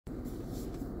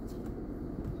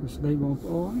đây bóng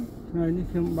ố này ní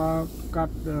khiêm ba cắt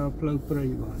pleu prey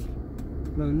bọn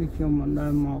pleu ní khiêm bọn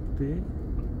đây mọc thế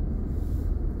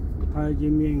hai chị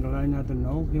miền cái này là từ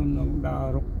nấu khiêm nó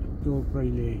đã rục cho prey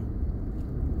lên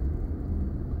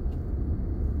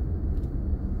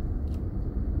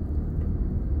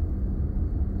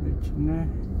nè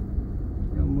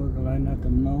nhưng mà cái này là từ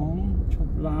nấu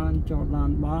chốt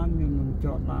lan bán nhưng mình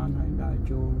chốt lan hay đại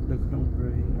cho được không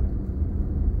prey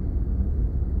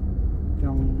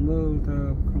trong mơ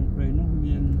thơ không prey nó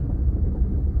nhiên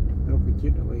rồi cái chết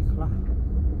ở đây khác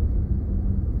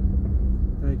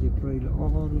đây chỉ prey là ó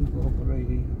luôn có prey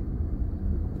đi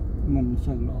mình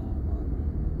sẽ lọ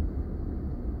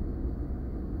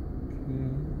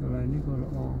cái này nó gọi là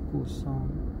ó cua son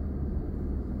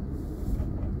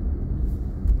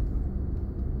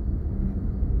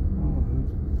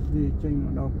đi trên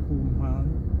mà đau phun hóa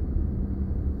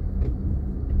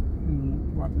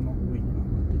bắt một mình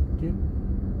mà tích chết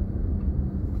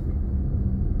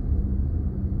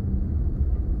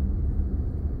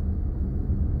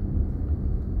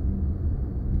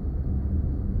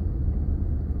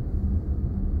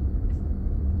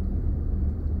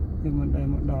nhưng mà đây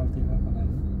một đào thì là cái này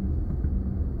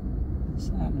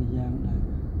xã là giang này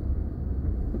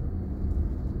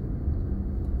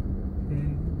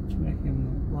chúng ta em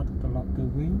bắt tọt lọt từ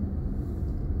vĩnh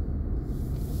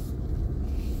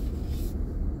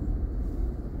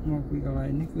mà cái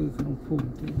này nó cứ không phun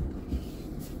thì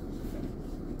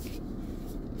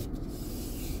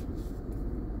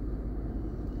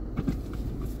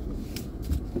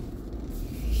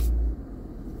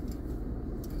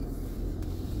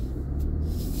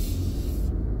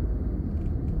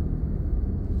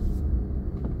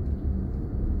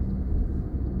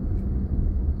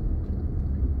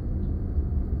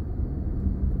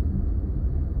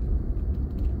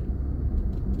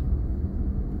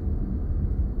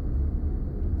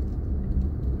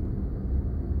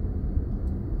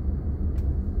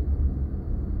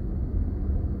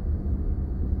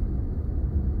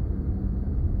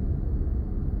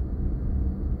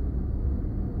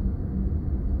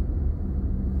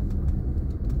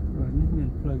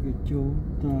cái chỗ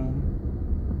ta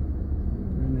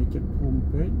cái này chất phun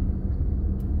pết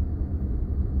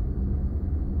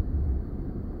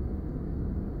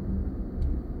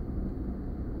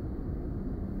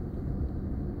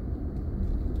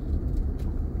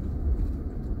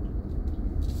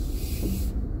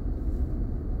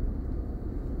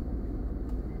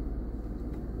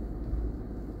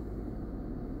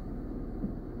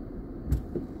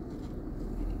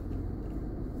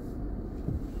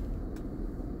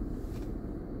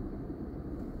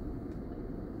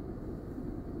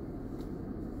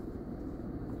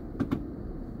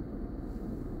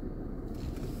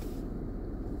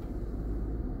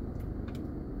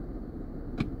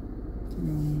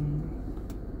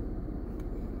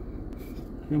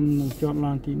nhưng chọn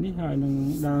làm thì nít haiនឹង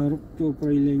ដើររុកចូលព្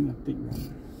រៃលេងបន្តិចបាទ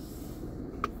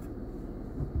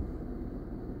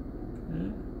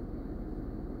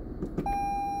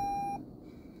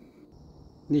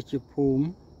នេះជាភូមិ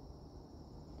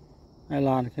ហើយ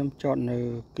ឡានខ្ញុំចតនៅ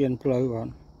គៀនផ្លូវបាទ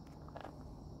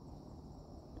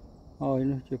ហើយ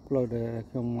នោះជាផ្លូវដែល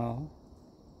ខ្ញុំមក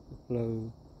ផ្លូវ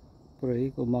ព្រៃ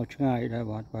ក៏មកឆ្ងាយដែរ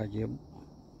បាទប្រហែលជា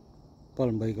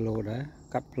 7-8 គីឡូដែរ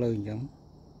កាត់ផ្លូវអញ្ចឹង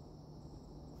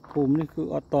ភូមិនេះគឺ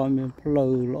អត់តមានផ្លូ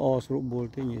វល្អស្រួលបួល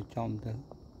ទេនិយាយចំទៅ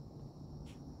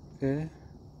អូខេ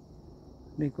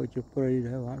នេះក៏ជាព្រៃ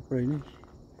ដែរបាទព្រៃនេះ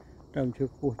ដើមឈើ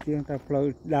ខ្ពស់ជាងតែផ្លូវ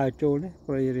ដើរចូលនេះ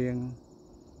ព្រៃរៀង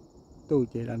ទូច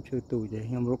ទេដើមឈើទូចទេ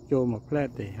ខ្ញុំរុកចូលមកផ្លែត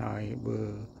ទេហើយបើ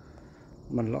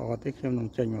មិនល្អទេខ្ញុំនឹង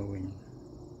ចេញមកវិញ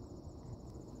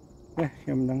ខ្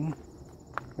ញុំនឹង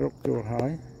រុកចូលហើ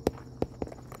យ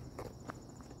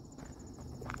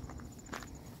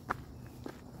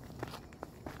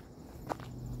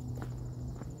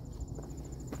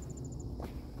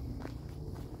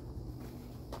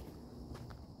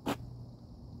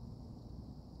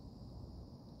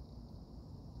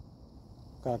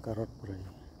cà cà rốt rồi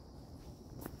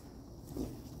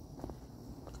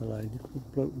cái này cứ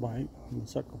pleu bãi mình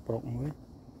sắc cặp rộng mới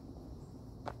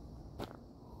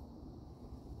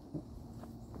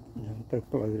những tới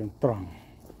pleu đang tròn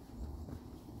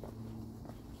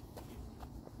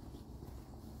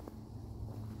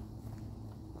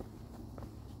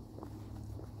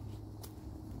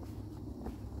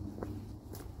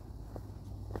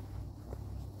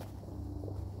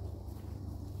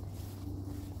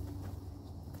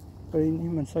cây này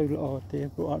mình xây lọ thì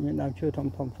của họ miền Nam chưa thầm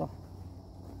sao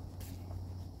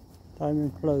thay mình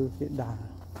pleu hiện đại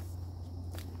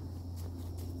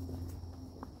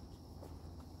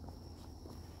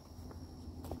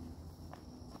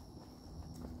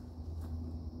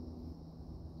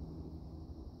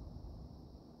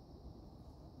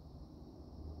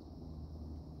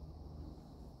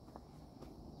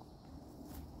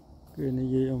Vì này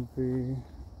gì ông vì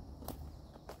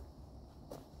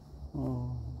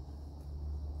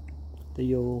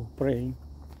tiêu prey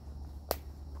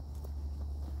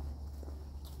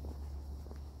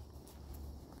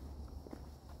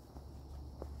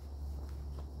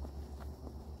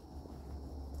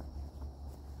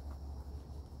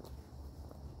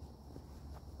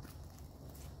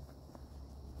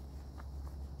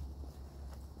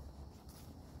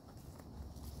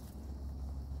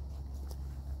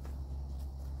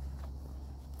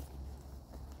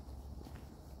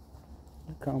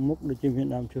cao mốc để chim Việt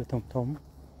Nam chưa thông thống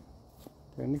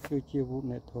thế này cứ chia vụ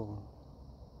này thôi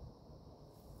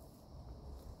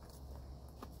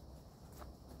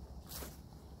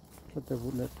có thể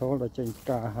vụ này thôi là chành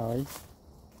cả hái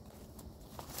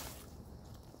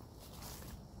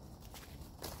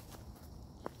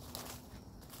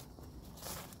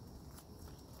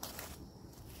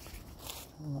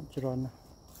tròn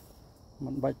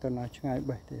mình bạch tờ nào ngay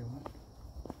bảy thì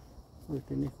với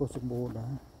cái này cô sụp bồ đã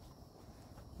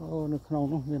ô nước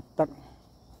nông nó miền tận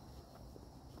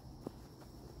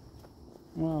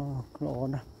lò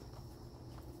nè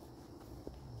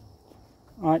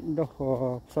anh đâu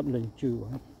có sắt lình trừ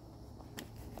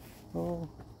ô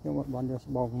nhưng mà bạn được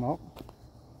bong máu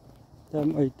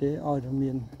thêm y tế oi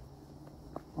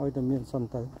từ miền sân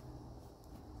tới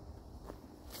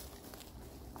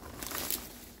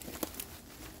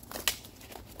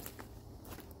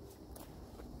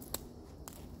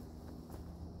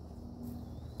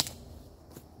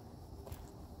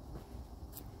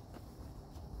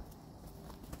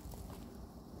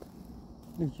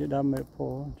chỉ đam mê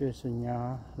phố trên sân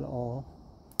nhà lọ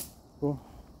cô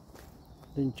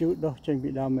tình chữ đó tranh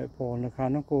bị đam mê phố là khá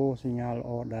nó cô sân nhà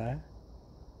lọ đá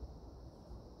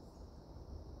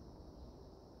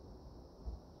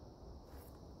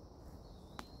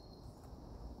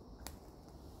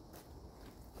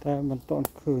ta mình toàn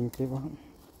khơi cái bạn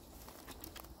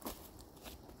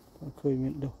toàn khơi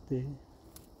miền độc tí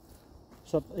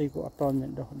sắt ấy của toàn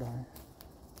miền độc đá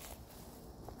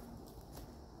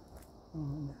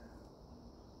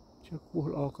trước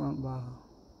buổi lo con bà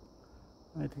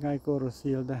này thì ngay cô rồi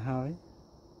xìa đã hỏi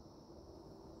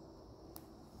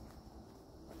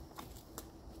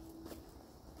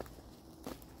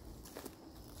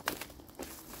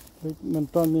mình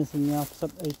toàn miền sinh nhạc sắt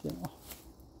ấy tiếng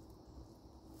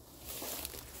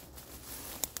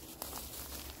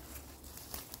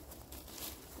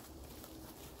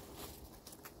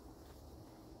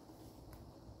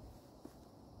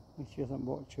chưa làm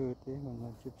bộ chơi thế mà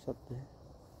làm chụp sạch thế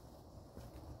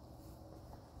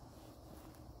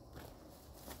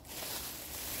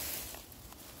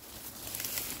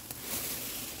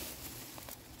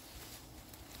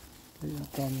đây là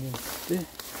toàn miền thế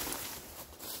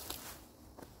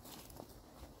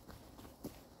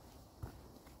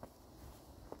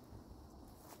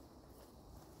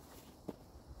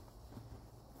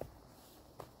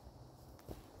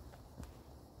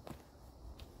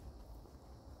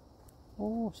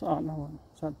ô sạn nào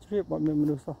sạn triệt bọn mình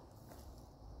được sao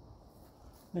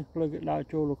này plei cái đào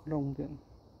trâu lục đông tiện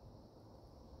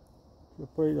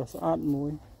plei là sạn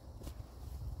muối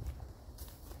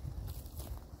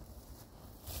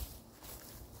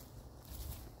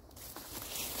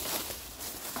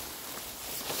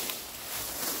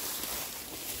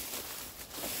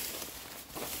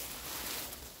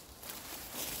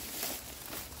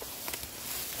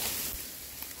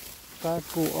các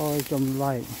cụ ơi trầm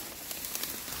lại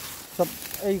sắp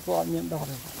ấy có nhận đỏ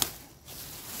rồi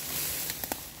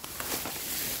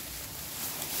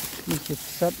đi chụp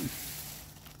sắt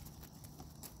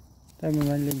tại mình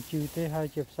lên chữ thế hai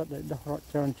chụp sắt để đọc rõ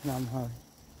tròn cho làm hơi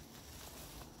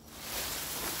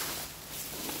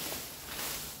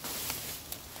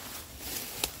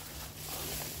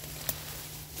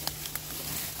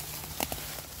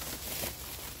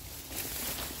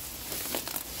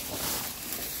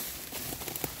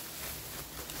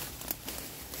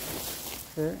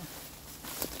thế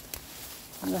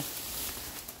này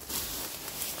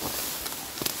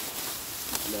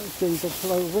đây kênh tập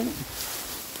lâu vĩnh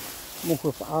một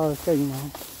cái phá kênh nào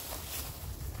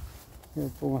thì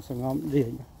cũng sẽ ngắm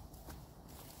điện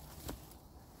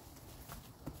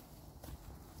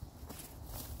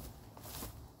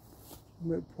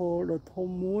mẹ phô là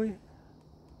thôm muối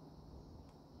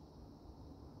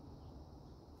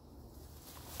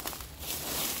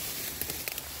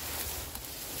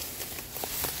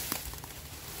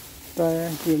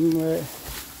ta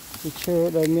chỉ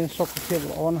chơi đây miền sóc cái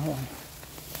thiệp on hả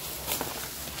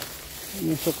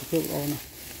miền sóc cái thiệp on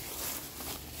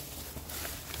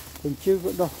còn chưa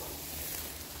có đâu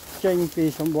tranh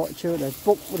vì sắm bọ chơi để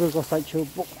bụng rồi có sai chơi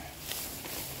bụng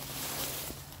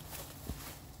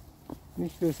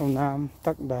នេះគឺសំណាម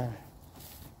ទឹកដែល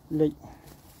លិច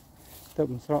ទឹក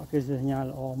មិនស្រកគេសញ្ញា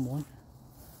ល្អមួយ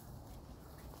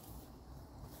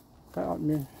តែអត់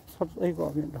មានឈុតអីក៏អ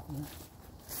ត់មានដុះ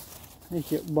នេះ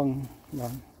ជាបឹងបា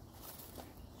ទ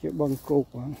ជាបឹងគោក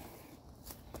បាទ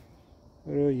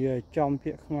ឬជាចំ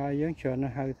ពាក្យខ្មែរយើងច្រើន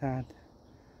ហៅថា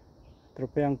ត្រ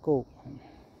ពាំងគោក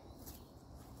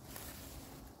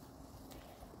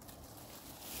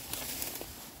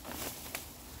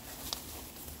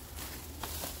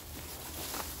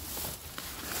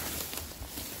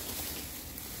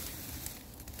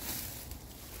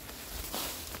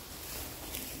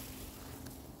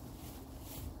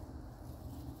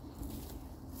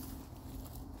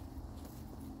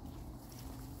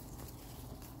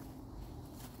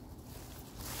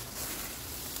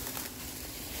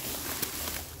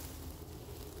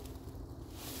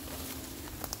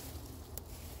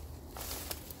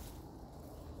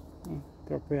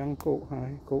ត្រពាំងគោកហើ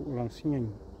យគោកឡើងស្ញែង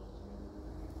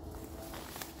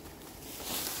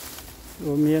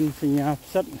រួមមានសញ្ញាផ្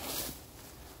សិត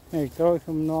ហើយក្រោយខ្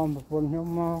ញុំនាំប្រពន្ធខ្ញុំ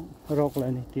មករកកន្លែ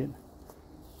ងនេះទៀត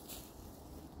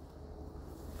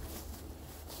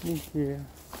នេះជា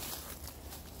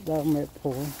ដើមមេ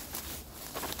ភូមិ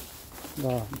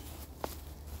បាទ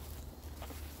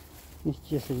នេះ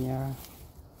ជាសញ្ញា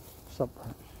ផ្សព្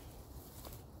វ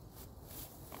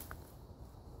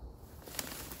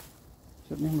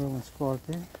នេះមើលមិនស្គាល់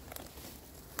ទេ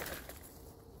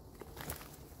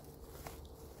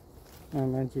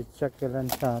មិនជាចាក់កល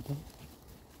ន្តាទេ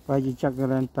បើជាចាក់ក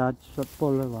លន្តាសុទ្ធព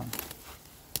លហើយបាទ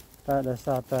តែដោយ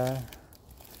សារតែ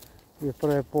វាប្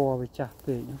រែពណ៌វាចាស់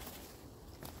ពេក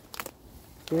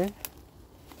ទេ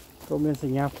ក៏មានស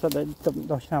ញ្ញាផ្សិតដែលទឹក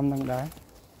ដោះឆ្នាំនឹងដែរ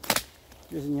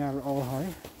ជាសញ្ញាល្អហើយ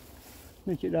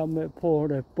នេះជាដើមមេភូមិ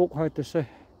ដែលពុកហើយទៅសេះ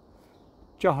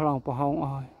ចោះឡើងប្រហោងអ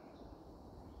ស់ហើយ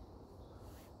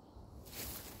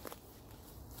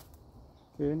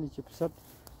នេះជាផ្សិត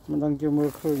មិនដឹងជាមើល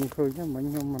ឃើញទេមិញ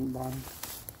ខ្ញុំមិនបាន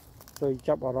ទៅ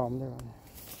ចាប់អារម្មណ៍ទេបាទ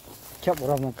ចាប់អា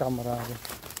រម្មណ៍នឹងកាមេរ៉ាទេ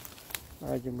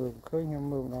ហើយជាមើលឃើញខ្ញុំ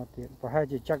មើលម្ដងទៀតប្រហែល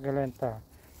ជាចាក់កលែនតា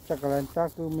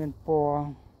គឺមានពណ៌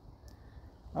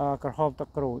ក្រហមទឹក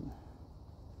ក្រូច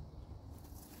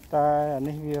តែអា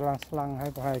នេះវាឡើងស្លាំងហើ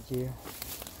យប្រហែលជា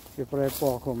ប្រែព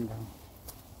ណ៌គុំដែរ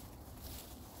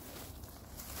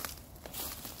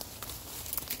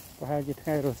ប្រហែលជាថ្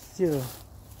ងៃរសៀល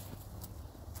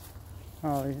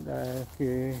ហើយដែល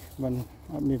គេមិន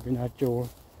អត់មានពីណាចូល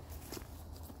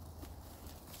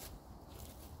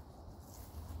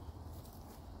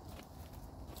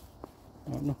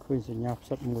នោះឃើញសញ្ញាផ្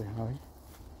សិតមួយហើយ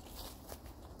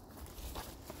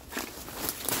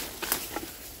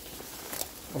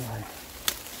អូយ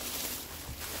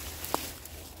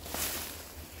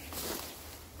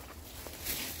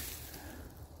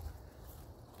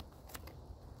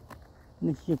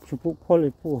នេះជាជំពូកផល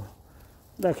ឯពោះ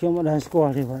ដែលខ្ញុំមិនដែលស្គា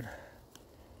ល់ទេបាទ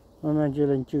មិនមែនជា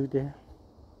លេងជឺទេ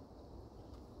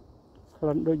ក្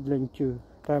លិនដូចលេងជឺ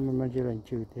តែមិនមែនជាលេង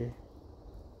ជឺទេ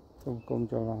សូមកុំ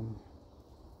ច្រឡំ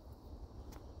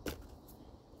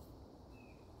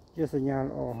ជាសញ្ញា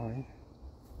ល្អហើយ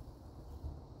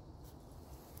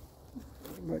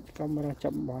បើកាមេរ៉ាចា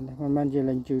ប់បានមិនមែនជា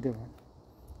លេងជឺទេបាទ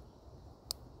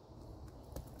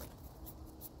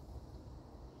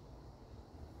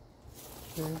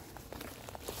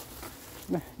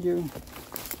ណាយើង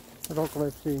រកកន្លែ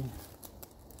ងផ្សេង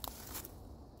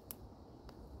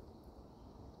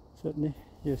សិតនេះ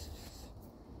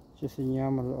ជាសញ្ញា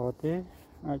មិនល្អទេ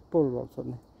អាចពុលរបស់សិត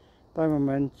នេះតែមិន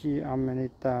មែនជាអាមេនី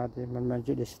តាទេមិនមែន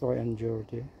ជា destroy angel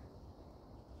ទេ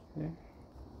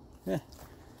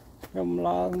ខ្ញុំ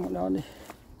ឡើងមកដល់នេះ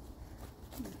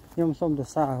ខ្ញុំសូមសរ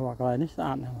សើរថាកន្លែងនេះស្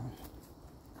អាតណាស់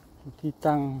ទី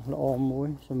តាំងល្អមួយ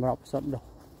សម្រាប់ផ្សិតដុះ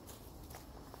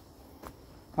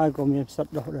ហើយក៏មានផ្សិត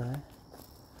ដុះដែរ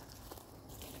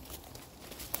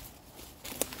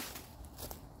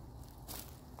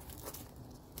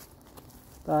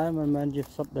តែមិនមែនជា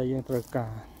ផ្សិតដែលយើងត្រូវកា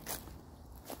រ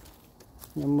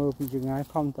ខ្ញុំមើលពីចម្ងាយ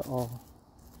ខំទៅអ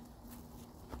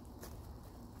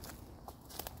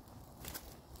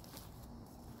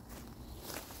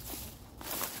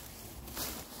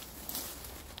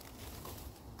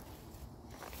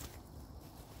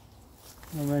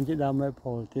មិនមែនជាដើមមេភូ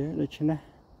មិទេដូច្នេះ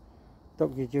ទុ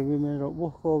កជាវាមានរបួ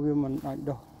សក៏វាមិនអាច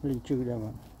ដុះលេងជឺដែរ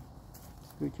បាទ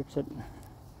គឺជាផ្សិត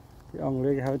ពីអង់គ្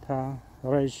លេសគេហៅថា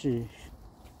Reishi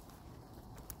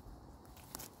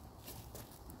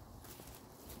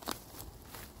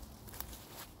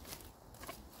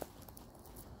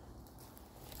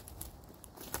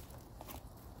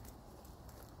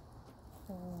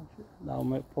đào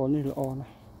mẹ phone này lọ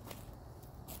này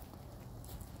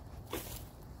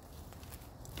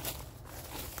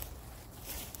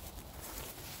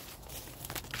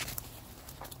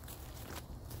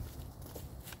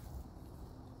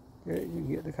cái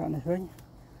nghĩa tới khăn này thôi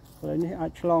rồi này ai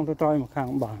chlong tôi trói một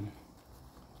hàng bàn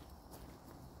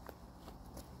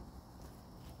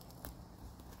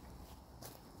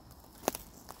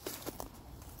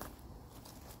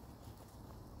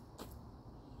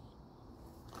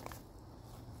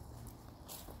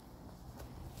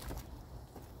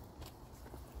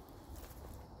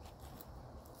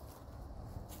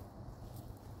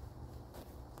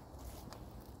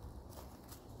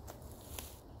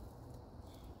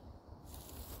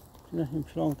này hình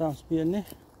chlong tam spiên này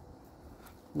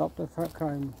lọc tới phát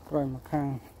khai trói một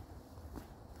hàng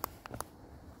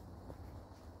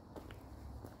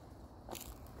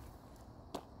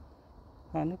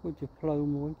khăn nó cũng chỉ flow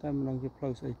muối tại mình đang chỉ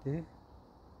flow sấy thế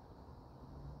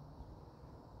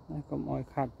này còn mọi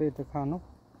khát về tới khăn nó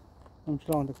không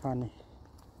chlong tới khăn này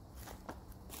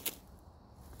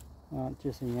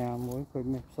chia sẻ nhà muối coi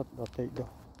mẹp sật đỏ tệ đỏ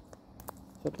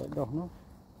sật lại đỏ nó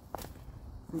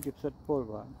cũng chụp sật phôi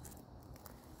vào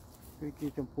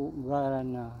cái chấm phụ gai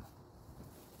là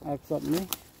ai sật ní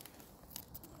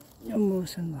nhâm mưa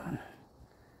sân bạn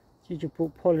chỉ chụp phụ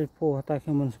polypo tại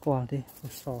khi mình squat đi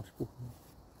sauce phụ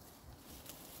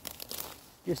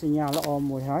chia sẻ nhà là ôm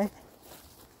mùi hái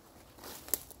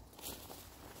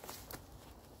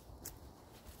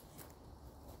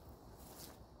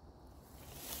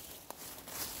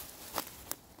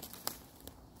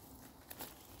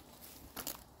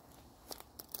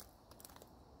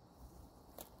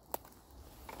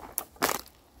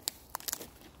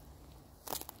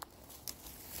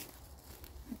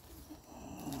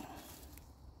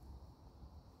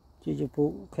chỉ chụp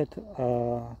phụ cái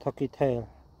thọc kỳ thề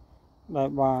đại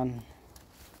bàn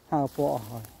hào bộ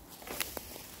rồi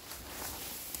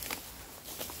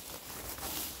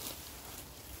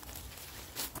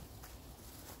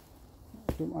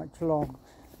chúng ai chlong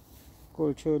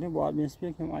cô chơi này bọn mình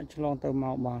biết chúng ai chlong từ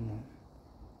màu bàn rồi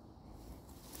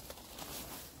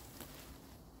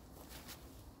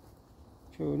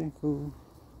chơi này cứ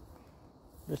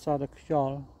để sao được cho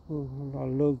là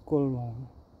lơ côn mà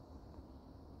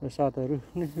để sao tới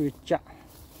nó huy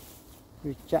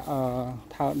chạ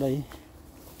thao đấy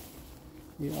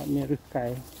vì ở miền rực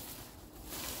cày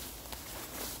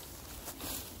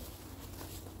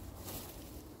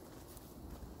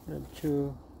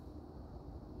chưa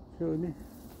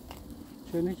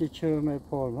này chỉ chưa mày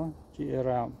phò mà chỉ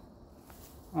làm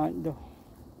anh đâu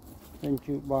anh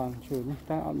chịu bàn chưa này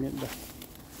ta ở miền đây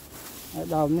ở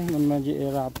đâu này mình mà chỉ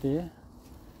làm thế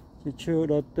chỉ chưa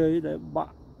đợt tới để bạ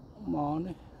mó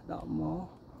này đạo mó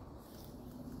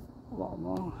bỏ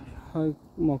mó hơi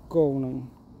mó cô này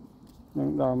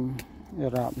đang đầm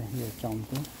rạp này nhiều chồng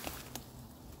thế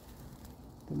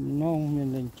tụi non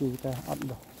mình lên chui ta ấp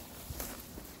được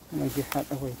mình chỉ hạt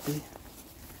ở ngoài tí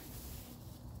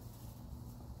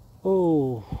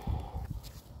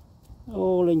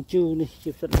ô lên chui này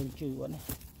chụp sắt lên chui bọn này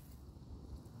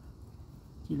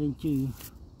chỉ lên chui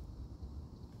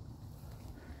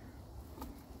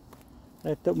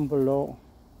đây tụm bờ lộ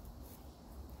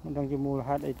mình đang chụp mùa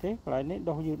hạt ấy thế lại nét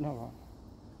đâu dữ nào vậy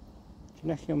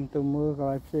nó xem từ mưa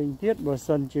cái sinh tiết bờ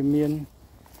sân chỉ miên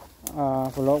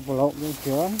bờ lộ như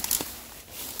kiểu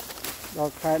đó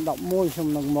khai đọng môi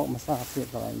xong nâng mộng mà xa xịt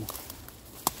lại này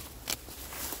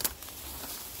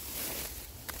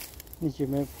như chỉ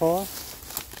mấy phó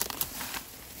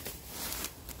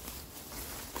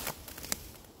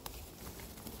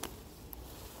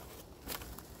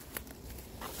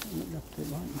đập cái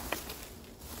bóng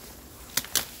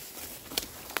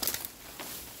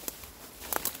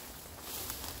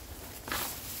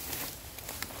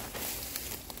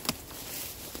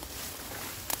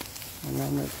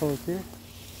làm lại thôi chứ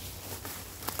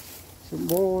súng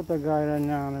bố ta gai ra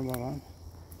nhà này bảo bạn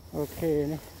ok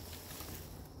này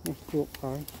chuột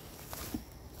khỏi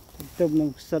tâm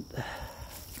nông sật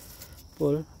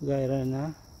bố gai ra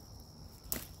ná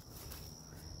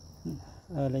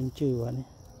lên trừ vào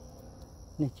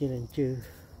này chỉ lên trừ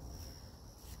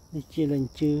này chỉ lên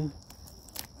trừ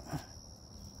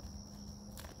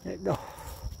để đổ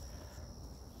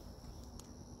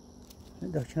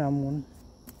cho nào muốn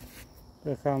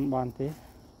để làm bàn thế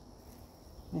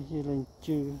này chỉ lên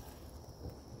trừ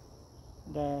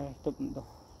đã tập đổ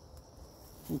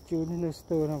trừ nó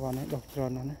stir nó vào này đọc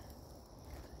tròn nó này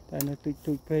tại nó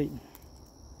tụi pe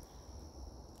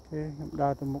cái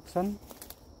đào từ mục sắn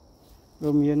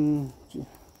rồi miền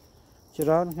chỉ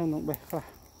ra nó không bẻ ra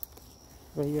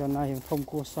bây giờ này không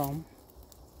cua xong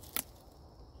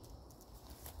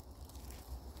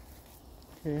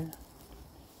ok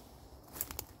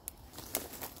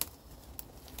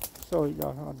rồi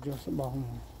đó là cho sẽ bong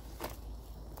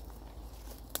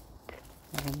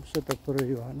sẽ tập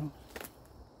rồi nó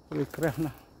rồi krem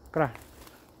nào cra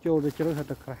cho được chơi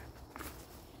thật cra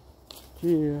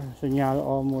chỉ sinh nhà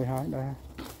ở mùi hái đây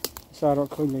sao nó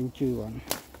không nhận chữ bạn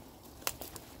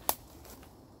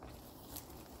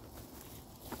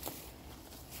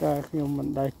ta khi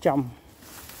mình đã chăm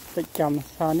tích chăm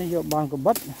sao nó vô ban của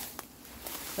bất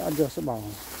đã được sẽ bảo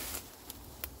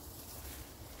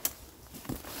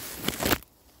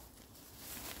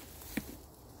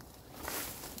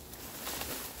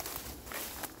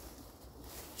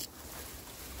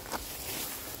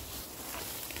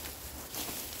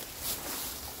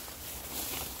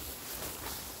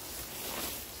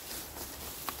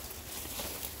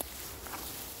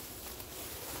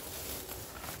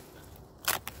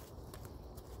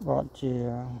bọn chỉ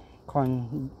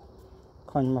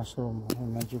con mushroom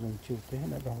mà chỉ làm chữ thế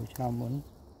đã đầu chào muốn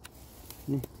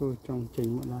đi tôi trồng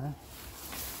trình một lá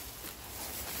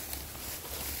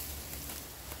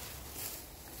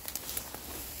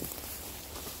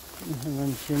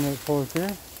mình chỉ này phôi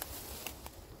thế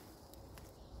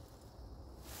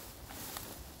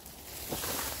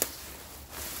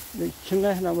đi trên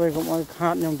đây là bây cũng ai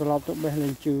khát nhom từ lọc tụi bây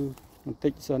lên chữ một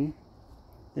tích sấn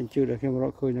lên chữ để khi mà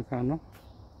nó khơi nó khát nó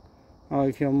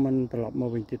rồi khi mình từ lọc màu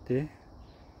bình tiết thế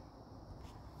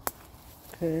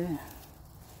thế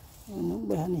nó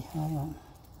bé này hai bạn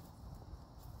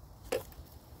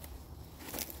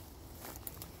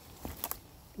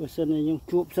bữa sau này những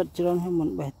chuột rất trơn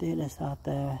mình bé tê để sao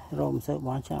tè rôm sợ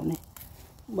bán chạm đi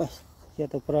bé giờ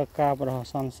từ pra ca pra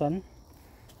san sấn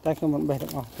ta khi mình bé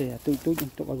được ngọt thì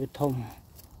tụi ở Việt Thông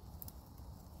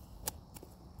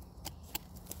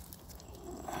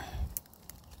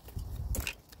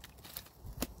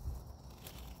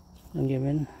đừng nghe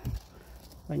bên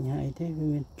bệnh hại thế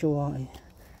bên chua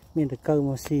miền từ câu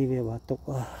mà xì về bảo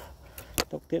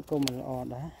tục tiết cô mình ở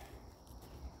đá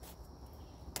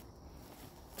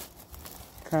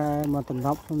khai mà tầm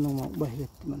lóc không nó mỏng bầy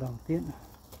mà đầu tiên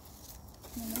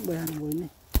bầy ăn với này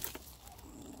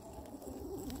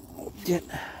chết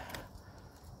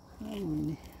này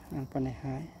ăn phần này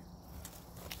hái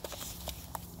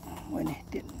với này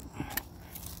tiện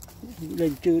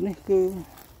lên chữ này cứ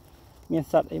miền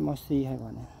sắt emoji hay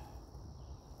bọn này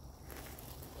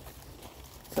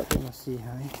sắt emoji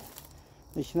hái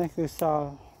đây này cứ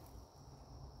sao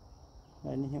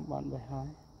đây này những bạn bài hái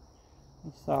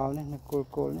sao này là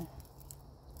cồn này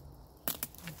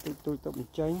tụi tập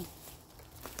tránh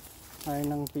hay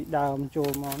năng bị đào mình trồ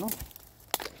mà nó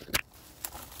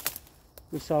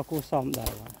cứ sao cô xong đào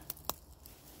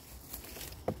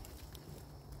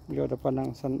giờ đã phần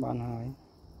năng sân bàn hái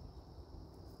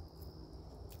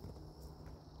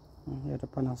giờ đã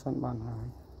phần năng sân bàn hái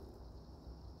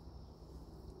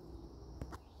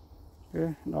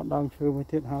cái nó đang chơi với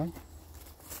thiệt hái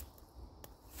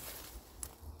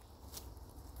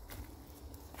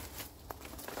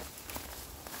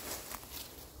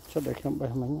cho để không bay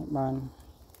mấy bàn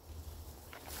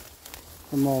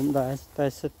mồm đã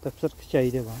tay sứt tập sứt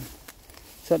chảy được bạn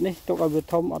sứt này tôi ở Việt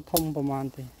Thông ở thôngประมาณ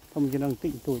thì thông chỉ đang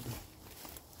tịnh tuổi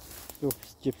rồi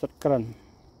chụp sứt cẩn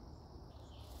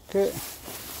cái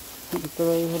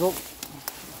tôi rút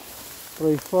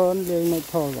rồi phơn lên này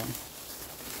thôi bạn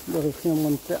rồi khi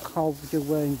mình sẽ khâu chưa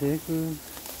về thế cứ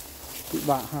bị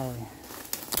bạ rồi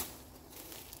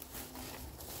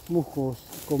mua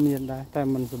cô miền đây tại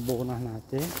mình phải bổ là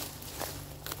thế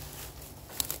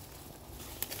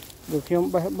được khi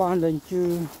ông ban lên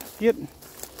chưa tiết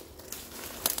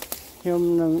khi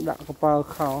ông đã có bao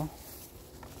khảo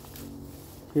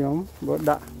khi ông bữa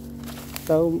đã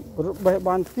tàu bé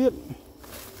ban tiết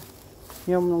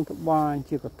khi ông nông thực ban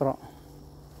chưa có trọ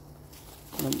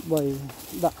mình bay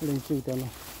đã lên chưa thế này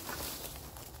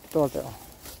to tẹo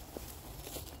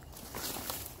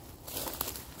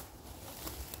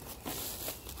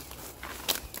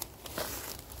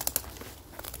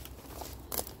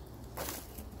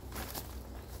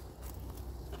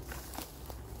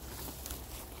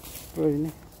rồi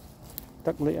này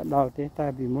tắc lệ đào thế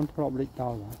ta bị muốn lọp lịch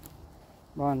đào rồi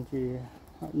ban thì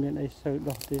miền ấy sơ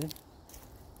đỏ thế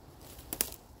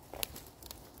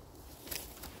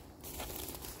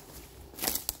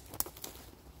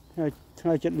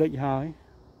hai trận lịch hái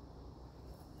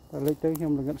ta lịch tới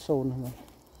nhưng là gắn sồn rồi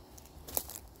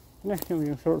này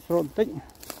nhưng mà sồn tích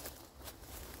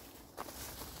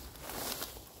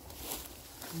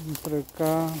rồi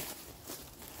ca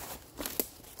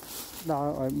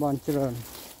đào ở bàn trơn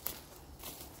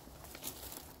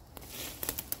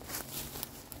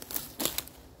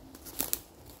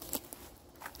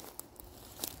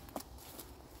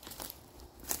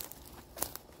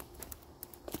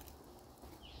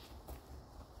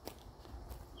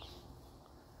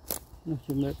nó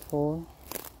chỉ mệt thôi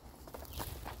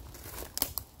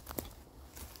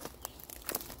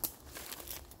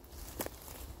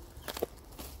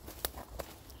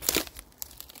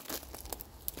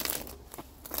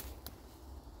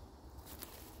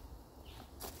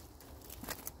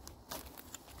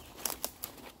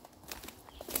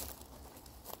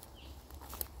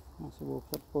bộ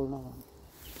phép phôi nào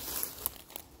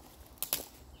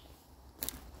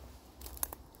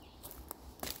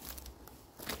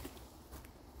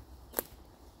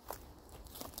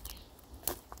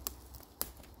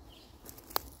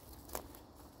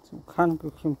khăn cứ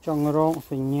không trong rong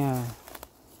phải nhà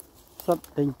sắp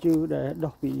đánh chữ để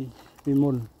đọc bị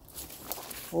mùn.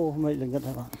 Ô mày là ngất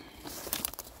hả bạn,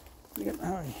 ngất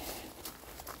hơi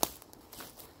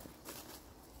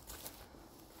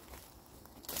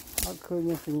ở khơi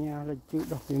như phải nhà là chữ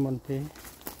đọc bị mùn thế.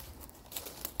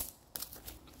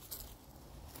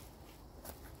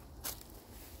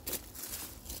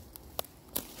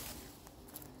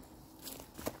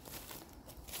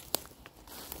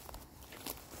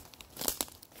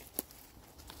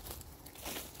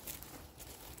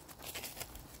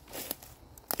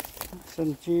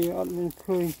 Sân chi ở bên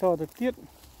khơi to được tiết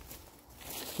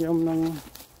nhưng năng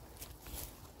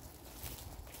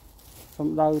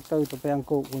xong đau từ tập bèn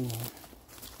cụ của mình.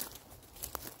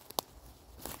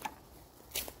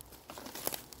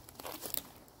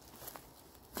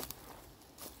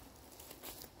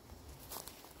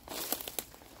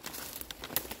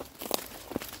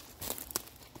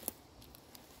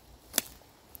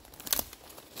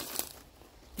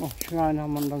 Ngày nào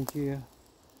mình đang chia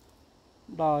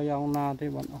đào dòng na thì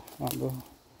bạn được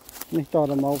នេះត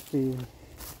ទៅមកពី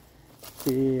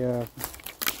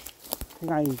ថ្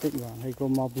ងៃបន្តិចបាទហើយក៏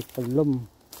មកពីព្រលឹម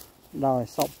ដល់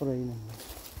សពព្រៃហ្នឹង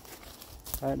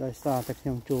ហើយដោយសារតែខ្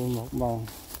ញុំចូលមក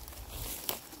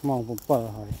ម៉ោង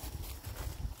 7ហើយ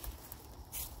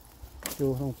ចូ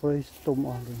លក្នុងព្រៃស្ទុំ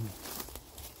អស់វិញ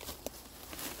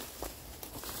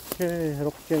គេរ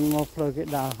កចេញមកផ្លូវគេ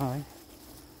ដើរហើយ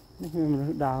នេះមានមនុ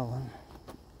ស្សដើរបាទ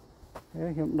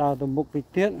ខ្ញុំដើរទៅមុខពី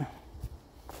ទៀត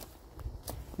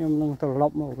ខ្ញុំនឹងត្រឡ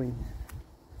ប់មកវិញ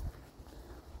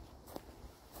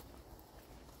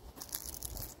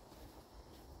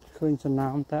ឃើញសណា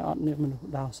មតែអត់មានមនុស្ស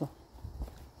ដើរសោះ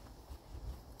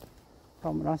ធ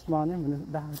ម្មតាស្មាននេះមនុស្ស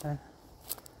ដើរតែ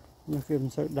nhưngគេមិ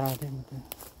នសូវដើរទេមើលទៅ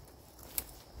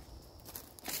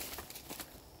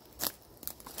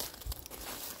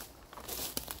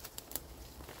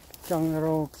ចង់រ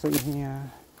កសញ្ញា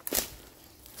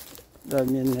ដែល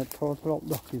មានអ្នកថតធ្លាប់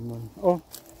ដោះពីមុនអូ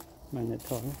មិនអ្នក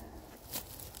ថត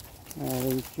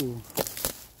រីជូ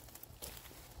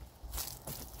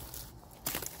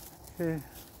គេ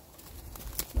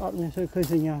អត់មានសូវឃើញ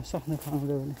សញ្ញាសោះនៅខាង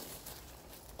លើនេះ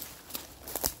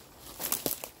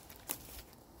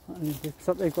នេះគេផ្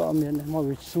សិតអីក៏អត់មានដែរមក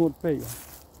វាស្ងួតពេក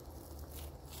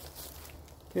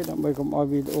គេដើម្បីកុំឲ្យ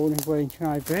វីដេអូនេះវែងឆ្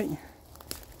ងាយពេក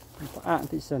ផ្អាក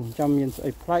តិចសិនចាំមានស្អី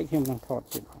ប្លែកខ្ញុំនឹងថត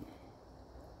ទៀត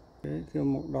ខ្ញុំ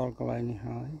មកដល់កន្លែងនេះ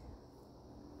ហើយ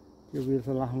ជាវា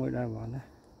ស្រឡះមួយដែរបងណា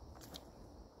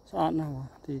ស្អាតណាស់បង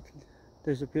ទី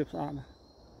ទេសភាពស្អាតណាស់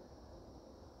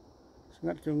ស្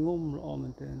ងាត់ជាងងុំល្អមែ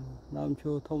នទែនដើម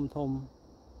ឈើធំខ្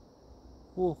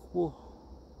ពស់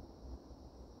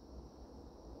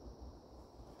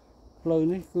ផ្លូវ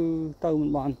នេះគឺទៅមិន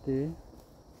បានទេ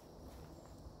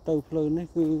ទៅផ្លូវនេះ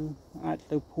គឺអាច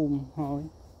ទៅភូមិហើយ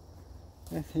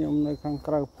ខ្ញុំនៅខាង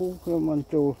ក្រៅភូមិខ្ញុំមិន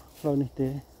ចូលផ្លូវនេះទេ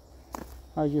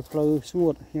ហើយជាផ្លូវស្ងួ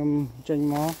តខ្ញុំចេញ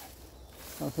មក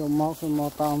ខ្ញុំម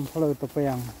កតាមផ្លូវតា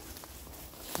ពាំង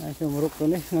ហើយខ្ញុំរុកទៅ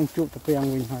នេះនឹងជួបតាពាំង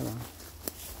វិញហើយបាទ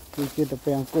គឺជាតា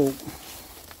ពាំងគោក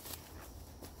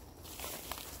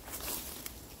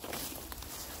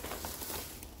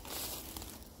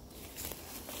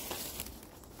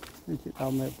នេះជាដើ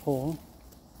មមេផល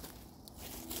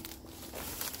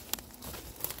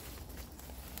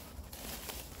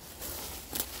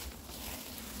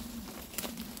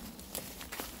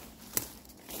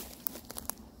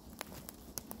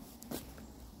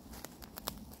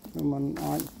มัน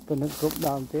អាចពិនិត្យគ្រប់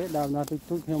ដើមទេដើមណាទុច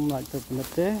ខ្ញុំមិនអាចទៅពិនិត្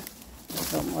យទេ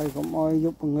កុំឲ្យយ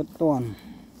ប់ងឹតតាន់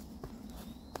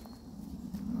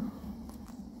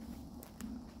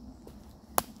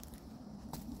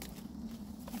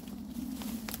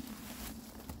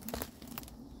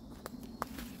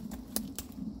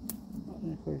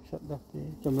នេះគឺសត្វដោះទេ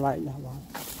ចម្លែកណាស់បង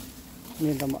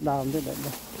មានតែមួយដើមទេដែល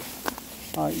ដោះ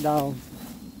ហើយដើម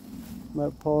មើ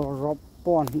លផលរាប់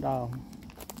ពាន់ដើម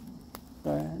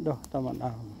តែដោះតែមួយ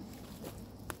ដើម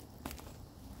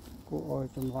គួរឲ្យ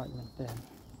ចម្លែកមែនតើ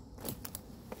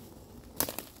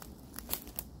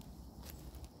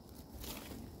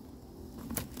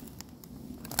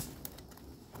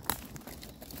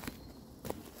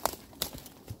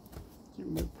ជា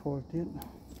មើលផលទៀត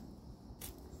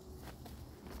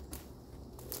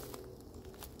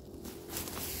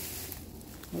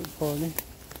មើលផលនេះ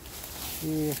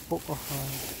វាពុកអស់ហើ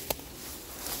យ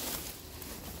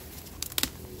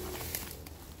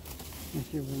នេះ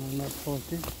ជាបន្លែផល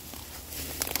ទៀត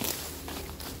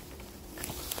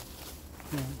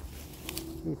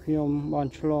khi ông ban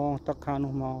cho tất cả nó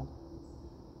màu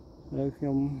lấy khi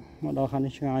ông mà đào khăn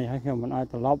ngày hay khi mình ai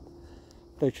tập lóc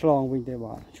tới cho mình để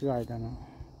bảo chơi ta nó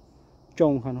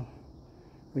trông khăn nó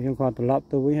vì hiện còn tập lóc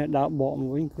từ với đã bỏ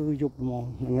với cứ dục màu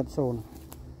ngất sồn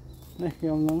này khi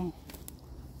ông nó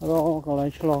rồi còn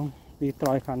lấy cho đi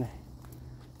trói khăn này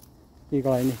đi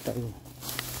gọi này tự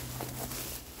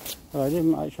rồi đi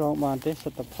mãi cho bàn tết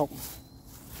sẽ tập học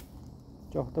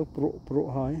cho tới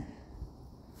pro hỏi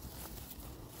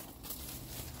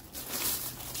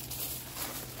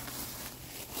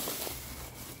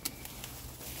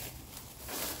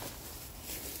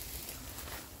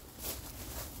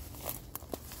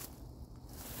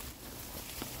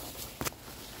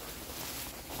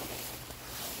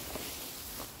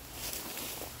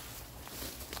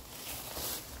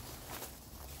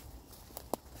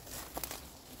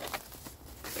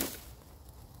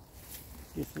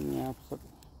cái nhà sập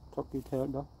thóc đi theo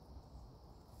đó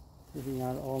cái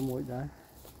nhà o muối đấy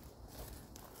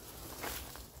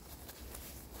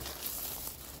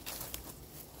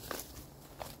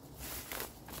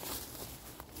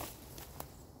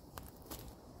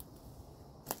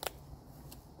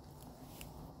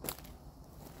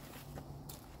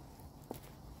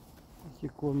chỉ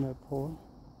cua mẹ phố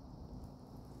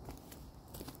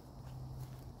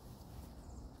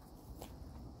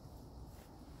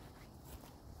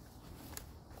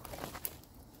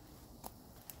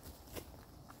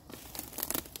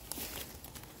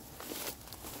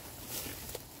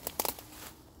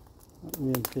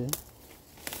miền thế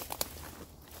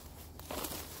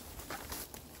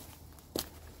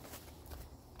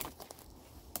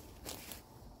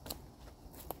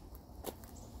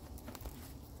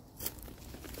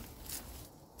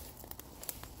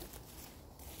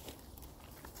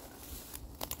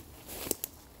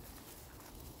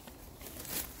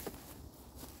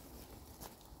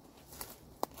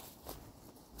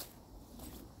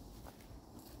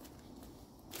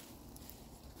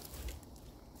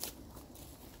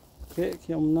kệ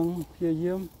khi ông nâng phía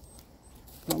dưới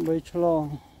làm bấy cho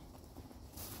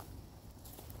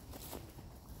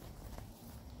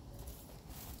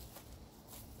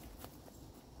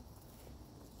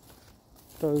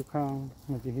tới khang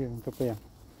mà chỉ hiện tập bèn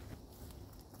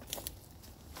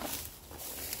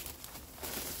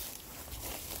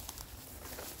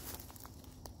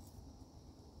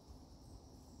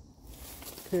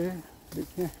ok được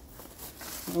nhé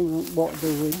ông bỏ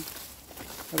từ với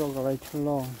rồi cái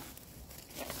cho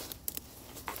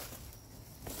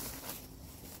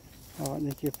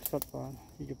นี่เจ็บสัตว์บ้าน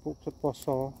ที่จะปลูกสัตว์ปอส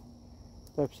อ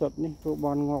แต่สัตว์นี่ตัวบ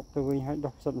อลงอกตัววิ่งให้ด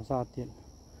อกสัตว์สาธิต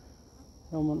เ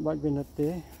รามันใบเป็นเตะ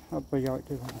เอาไปย่อย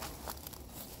ด้วยกัน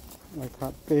ใบขา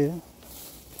ดเตะ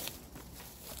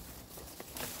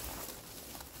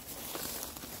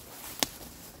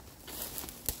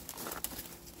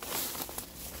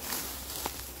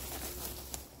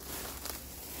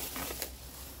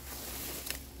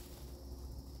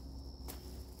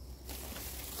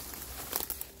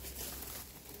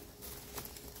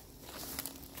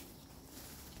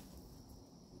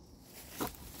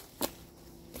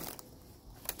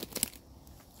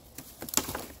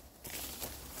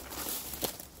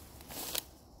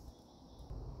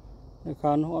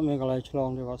khán họ mình lại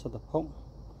chọn để vào sập không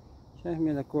ใช่มี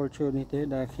แต่กลัวเชื่อนี่เตะ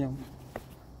ได้เขียม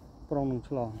ปรองหนึ่งฉ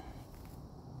ลอง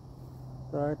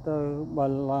แต่เตอบั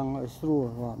ลลังก์ไอซ์รู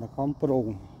ว่าในคอมปรอง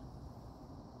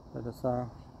แต่จะซา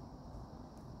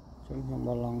จึงยัง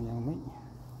บัลลังก์ยังไม่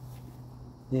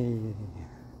นี่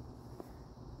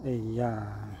ไอ้ยา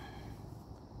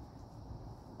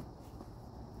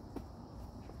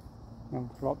ยัง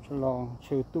ครอบฉลอง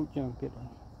ชื่อตู้จังติด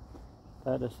แ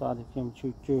ต่จะซาที่เขียม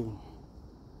ชื่อจืด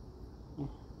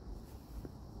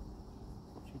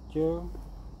chưa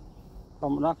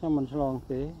không đắc cho mình lon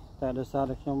thế tại để sao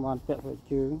để cho bạn vẽ phải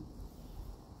chữ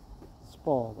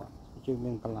sport bạn chữ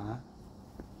miền cà lá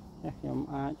nhé em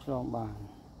ai lon bàn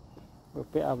rồi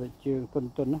vẽ về chữ tuần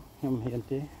tuần em hiện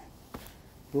thế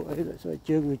rồi ấy lại sẽ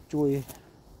chữ người chui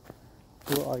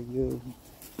rồi như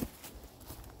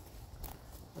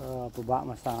của bạn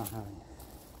mà xa hài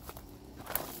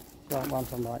cho bạn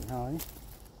làm lại hỏi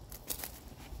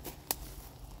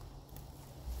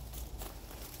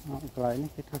cái này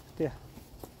cái thực tiệt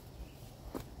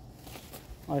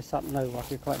ai sẵn này và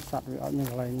cái loại sẵn với ở những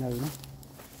cái này nữa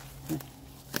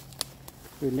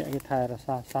vì nhẹ cái thai là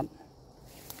xa sẵn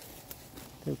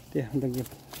thực tiệt đừng gì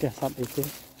tiệt sẵn ấy chứ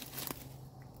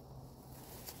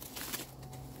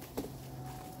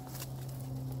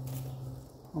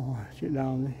chị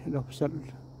đào này đọc sẵn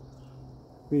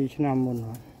vì cho nằm một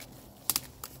rồi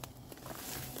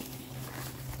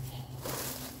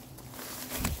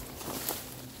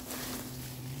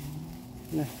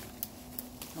này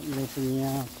mình sẽ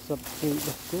nhà sập thêm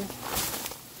được chứ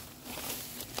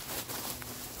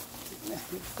này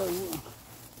câu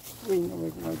vinh nó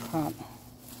bị nói khát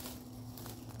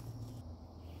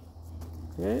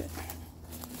thế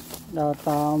đào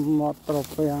ta một tập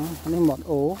bèn này một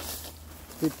ổ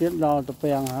thì tiếp đào tập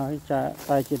bèn hay chạy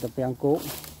tay chỉ tập bèn cố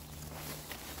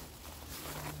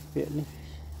viện đi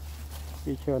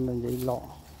đi chơi là giấy lọ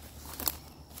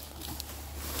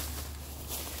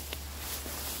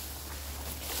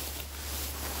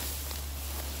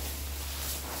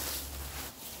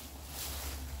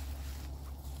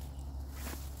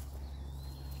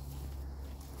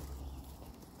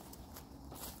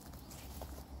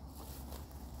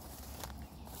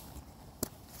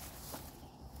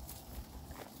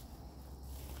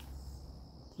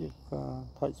jika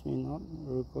touch me not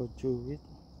rồi có ju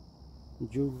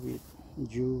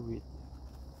vịt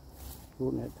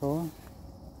vụ này thôi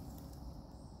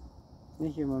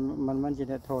นี่คือมันจะ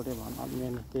ได้โทรได้บ้านอันนี้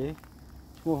นะเจ๊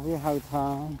พวกที่หาทา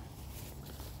ง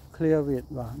เคลียร์วิด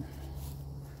บ้าน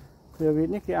เคลียร์วิด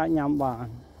นี่คืออาญามบ้าน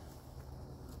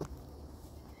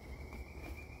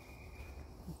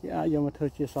ที่อาญามาเธอ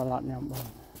ชีสลัดยามบ้าน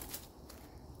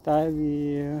แต่วี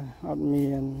อันมี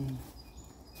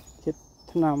คิด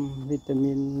นำวิตา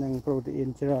มินหนึ่งโปรตีน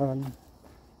เจริญ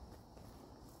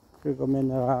คือก็มี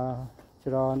นาราเจ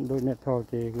ริญโดยเนตโทร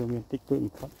เจคือมีติ๊กตุ้ม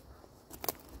ครับ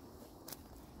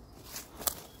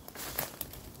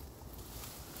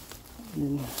นี่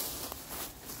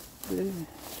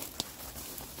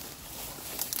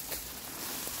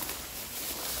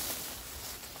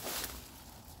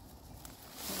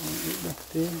แบบ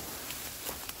นี้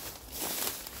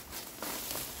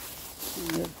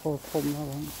เนี่ยโคตรคมนะ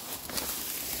ผม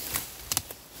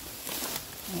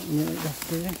เนี่ยแบบ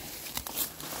นี้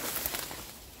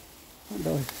โด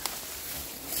ย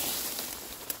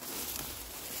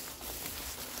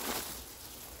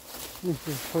นี่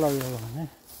คือเพลย์หรอเนี่ย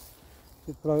คื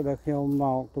อเพลย์ได้เขียวเม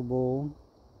าตัวโบ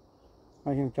ให้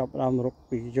ยังจับดามรก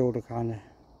ปีโยตะคานเนี่ย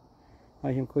ให้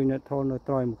ยังคุยเนื้อโทนเนื้อต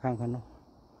รอยมาข้างกันเนาะ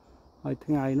ให้ทั้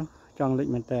งไงเนาะจังเล็ก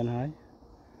เหมือนแต่ไหน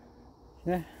เ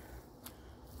นี่ย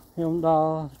ยังดาว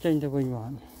เจนจะเป็นหวา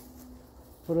น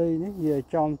เพลย์นี่เหยื่อ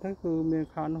จอมทั้งคือเมีย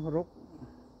คานรก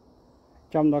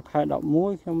จำดอกไข่ดอกมุ้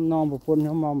ยขนองบุปผลข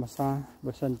มอมาซาบ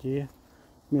สันจี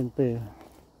เมียนเปย์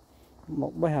หม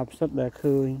กใบหับสัตว์แดก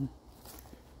คืน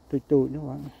ตุยๆนี่หว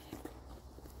าน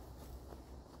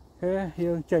แค่เฮีย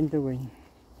เจนตัวเอง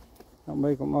เอาใบ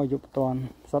ก็เอาหยุดตอน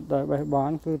สัตว์ได้ใบบ้า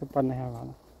นคือตะปันในหาง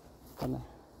ปันnày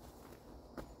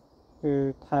คือ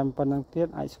ทำปันนังเทียด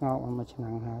ไอซ์เงาออกมาฉนั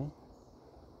งหาย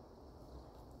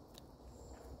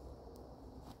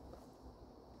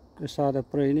คือซาดเ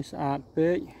ปรย์นี่สะอาดเป๊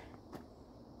ะ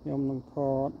ยอมลงท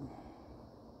อด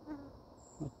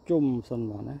จุ่มส่วนห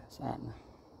มดนะสะอาดนะ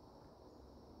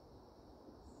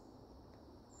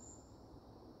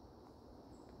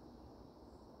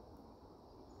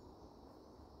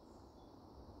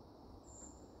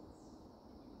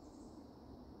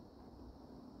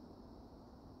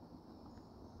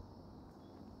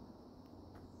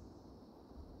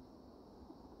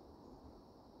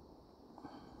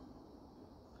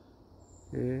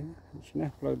เอ๊ะใช่ไหม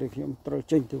เราเด็กยังตร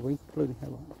จริงตัววิ่งเพลินแค่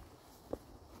บ้าน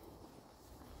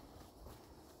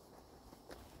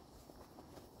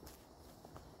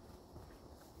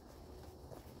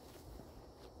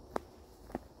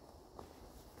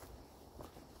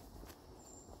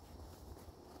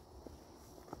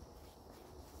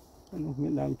นุ่มมี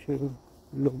น้ำชื่อ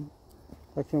ลุง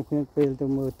ถ้าเชื่อเพื่อนเป็นตัว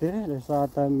มือเต้ได้ซา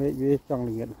ตาเมย์วีจังเห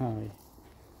ลียดหาย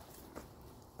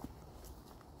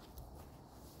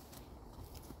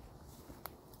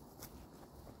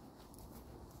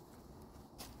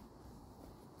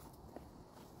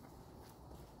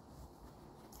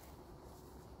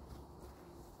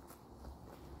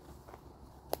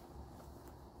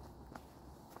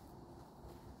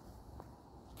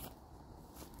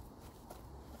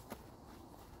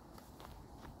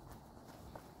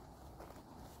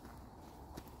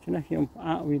ฉะนั้นខ្ញុំផ្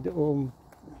អាកវីដេអូ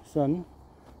សិន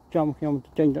ចំខ្ញុំ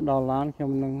ចេញទៅដល់ឡានខ្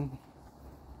ញុំនឹង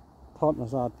ថតភា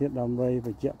សាទៀតដើម្បីប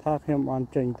ញ្ជាក់ថាខ្ញុំបាន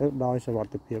ចេញទៅដោយសុវ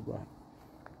ត្ថិភាពបាទ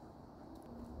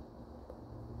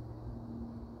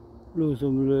លឺ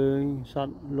សំឡេងស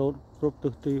ត្វលោតគ្រប់ទិ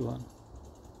សទីបាទ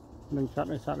នឹងសត្វ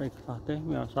អីខ្លះទេ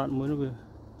មានសត្វមួយនោះវា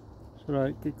ស្រែក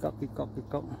គិក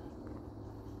ក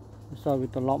សោះវា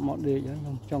ត្រឡប់មកដេកហើយខ្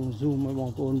ញុំចង់ zoom ឲ្យប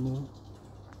ងប្អូនមើល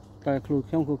តែខ្លួន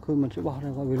ខ្ញុំក៏ឃើញមិនច្បាស់ដែ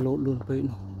រគាត់វាលោតលឿនពេក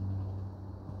នោះ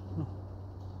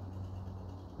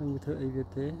នឹងវាធ្វើអីវា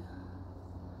ទេ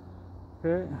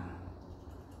អូ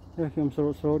ខេខ្ញុំស្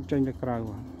រោតចេញទៅក្រៅ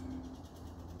បាទ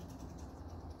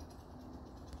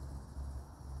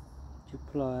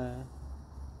apply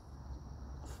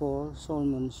for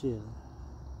salmon shell.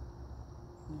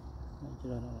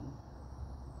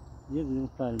 Giết những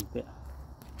apply được kìa.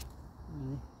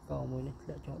 Cầu mới này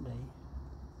lại cho đấy.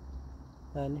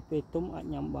 Đây này bê túm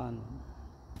ảnh nhắm bàn.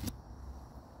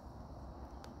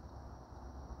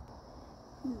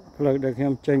 Lời được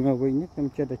em chênh vào vinh nhất em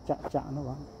chưa được chạ nó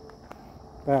bạn.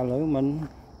 Và lấy mình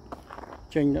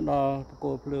chênh đã đo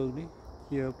cô plơ đi.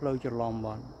 Chia plơ cho lòng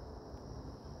bạn.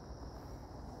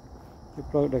 Chia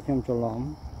plơ được em cho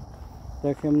lòng.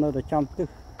 Để em nó được chăm tức.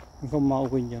 Không mau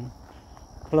vinh chẳng.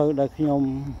 Plơ được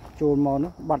em chôn màu nó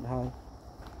bắt hơi.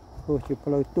 Cô chỉ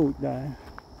plơ tụi đã.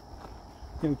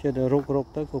 Nhưng chưa được rục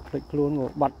tới cuộc lịch luôn ngộ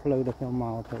bắt plơ được em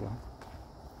màu thôi bạn.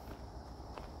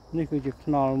នេះគឺជាខ្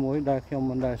នុរមួយដែលខ្ញុំ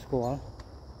មិនដែលស្គាល់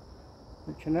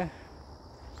ដូច្នេះ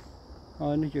ហើ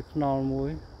យនេះជាខ្នុរមួយ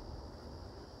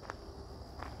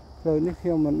ផ្លូវនេះខ្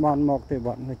ញុំមិនបានមកទេ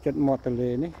បាទនៅចិត្តមាត់ទន្លេ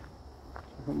នេះ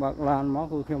ខ្ញុំបើកឡានមក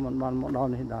គឺខ្ញុំមិនបានមកដ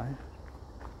ល់នេះដែរ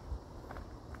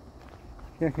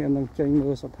ខ្ញុំនឹងចេញមើ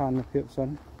លស្ថានភាពសិន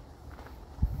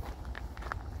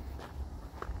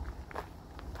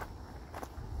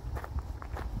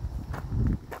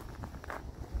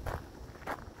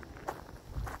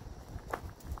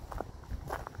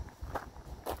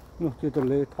នោះជាទន្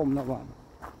លេធំណាស់បាទ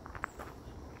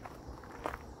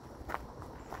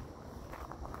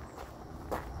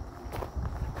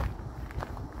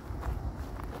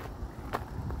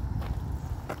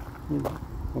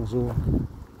បងសួរ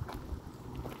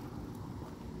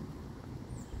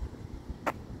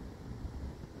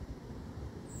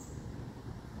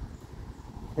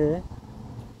ហេ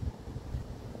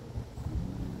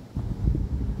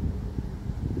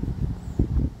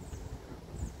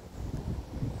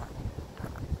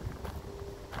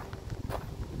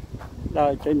ដើ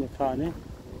រចេញទៅខាងនេះ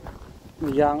មួ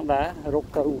យយ៉ាងដែររុក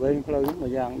ទៅវិញផ្លូវមួ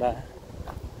យយ៉ាងដែរ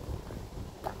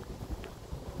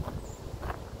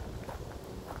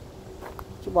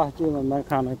ច្បាស់ជាមិនមែន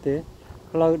ខាងនេះទេ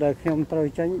ផ្លូវដែលខ្ញុំត្រូវ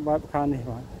ចេញបែបខាងនេះ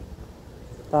បាទ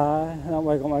តែដើម្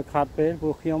បីកុំឲ្យខាត់ពេលព្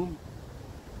រោះខ្ញុំ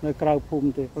នៅក្រៅភូមិ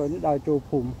ទេផ្លូវនេះដើរចូល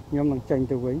ភូមិខ្ញុំនឹងចេញ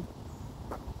ទៅវិញ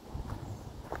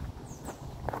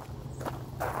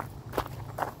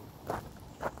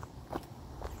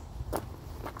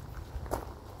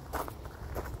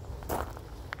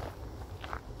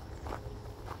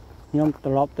ខ្ញុំ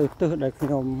ត្រឡប់ទៅទិសដែលខ្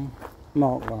ញុំម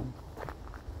កបាទ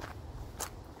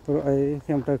ព្រោះអីខ្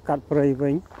ញុំទៅកាត់ព្រៃវិ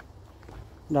ញ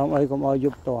ដើម្បីកុំឲ្យយ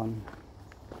ប់តន់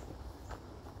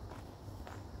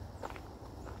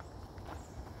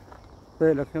ពេ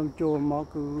លដែលខ្ញុំចូលមក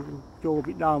គឺចូល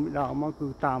ពីដើមមកគឺ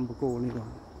តាមបកគោនេះបាទ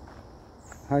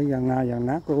ហើយយ៉ាង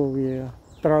ណាក៏វា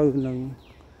ត្រូវនឹង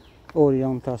អូរីយ៉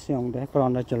ង់តាសៀងដែរគ្រា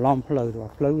ន់តែច្រឡំផ្លូវទៅ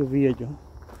ផ្លូវវាចុះ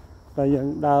តែយើង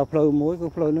ដើរផ្លូវមួយគឺ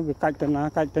ផ្លូវនោះវាកាច់ទៅណា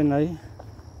កាច់ទៅណី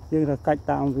យើងត្រូវកាច់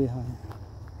តាមវាហើយ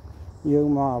យើង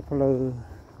មកផ្លូវ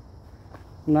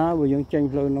ណាបើយើងចេញ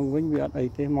ផ្លូវនោះវិញវាអត់អី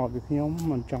ទេមកពីខ្ញុំ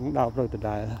មិនចង់ដើរផ្លូវដ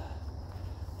ដែល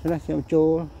ឆ្នេះខ្ញុំចូល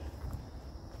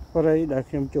ព្រៃដែល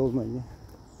ខ្ញុំចូលមិញ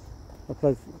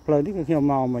ផ្លូវនេះគឺខ្ញុំ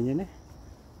មកមិញនេះ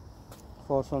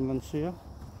ខោសនមិនសៀ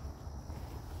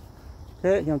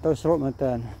ទេខ្ញុំទៅស្រូបមែន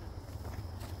តើ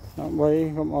ដើម្បី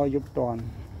កុំឲ្យយប់តន់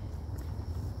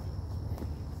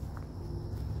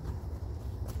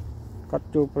កាត់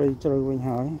ចូលព្រៃជ្រៅវិញ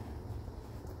ហើយ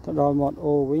ទៅដល់មាត់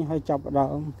អូវិញហើយចាប់ដើ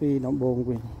មពីដំបូង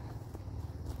វិញ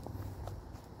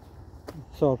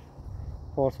ស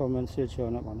មិនសៀជឿ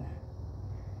ណាបង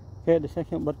គេដូច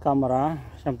ខ្ញុំបិទកាមេរ៉ា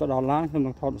ខ្ញុំទៅដល់ឡានខ្ញុំ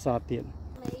នឹងថតភាសាទៀត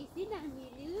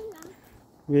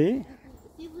វី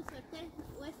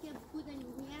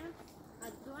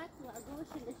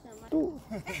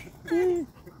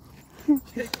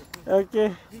Ok,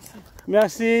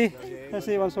 merci,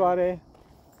 bonne soirée.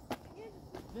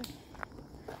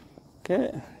 Ok,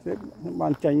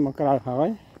 bạn chanh mà cào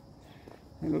hỏi,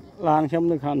 lan xem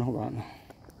được khăn không bạn?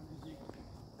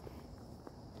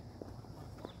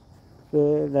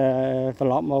 Để tập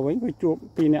lọt màu với cái chuột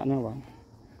pi nẹn nữa bạn.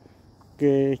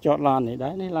 Cái chọt lan này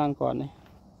đấy, lan còn này.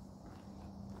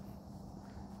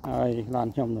 Rồi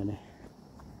lan trong rồi này.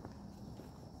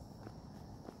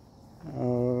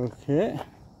 Ok,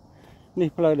នេះ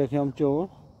ផ្លូវដែលខ្ញុំចូល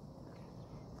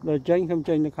ដល់ចេញខ្ញុំ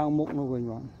ចេញទៅខាងមុខនោះវិញ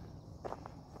បងអូ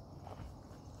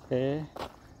ខេ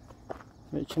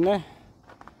ដូច្នេះ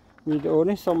វីដេអូ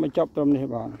នេះសូមបញ្ចប់ត្រឹមនេះ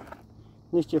បង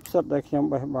នេះជាផ្សិតដែលខ្ញុំ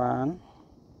បេះបាន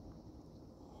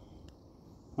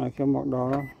ហើយខ្ញុំមកដ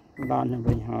ល់ឡានខ្ញុំ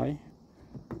វិញហើយ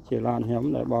ជាឡានខ្ញុំ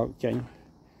ដែលបោកចេញ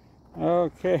អូ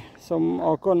ខេសូមអ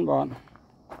រគុណបង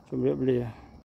ជម្រាបលា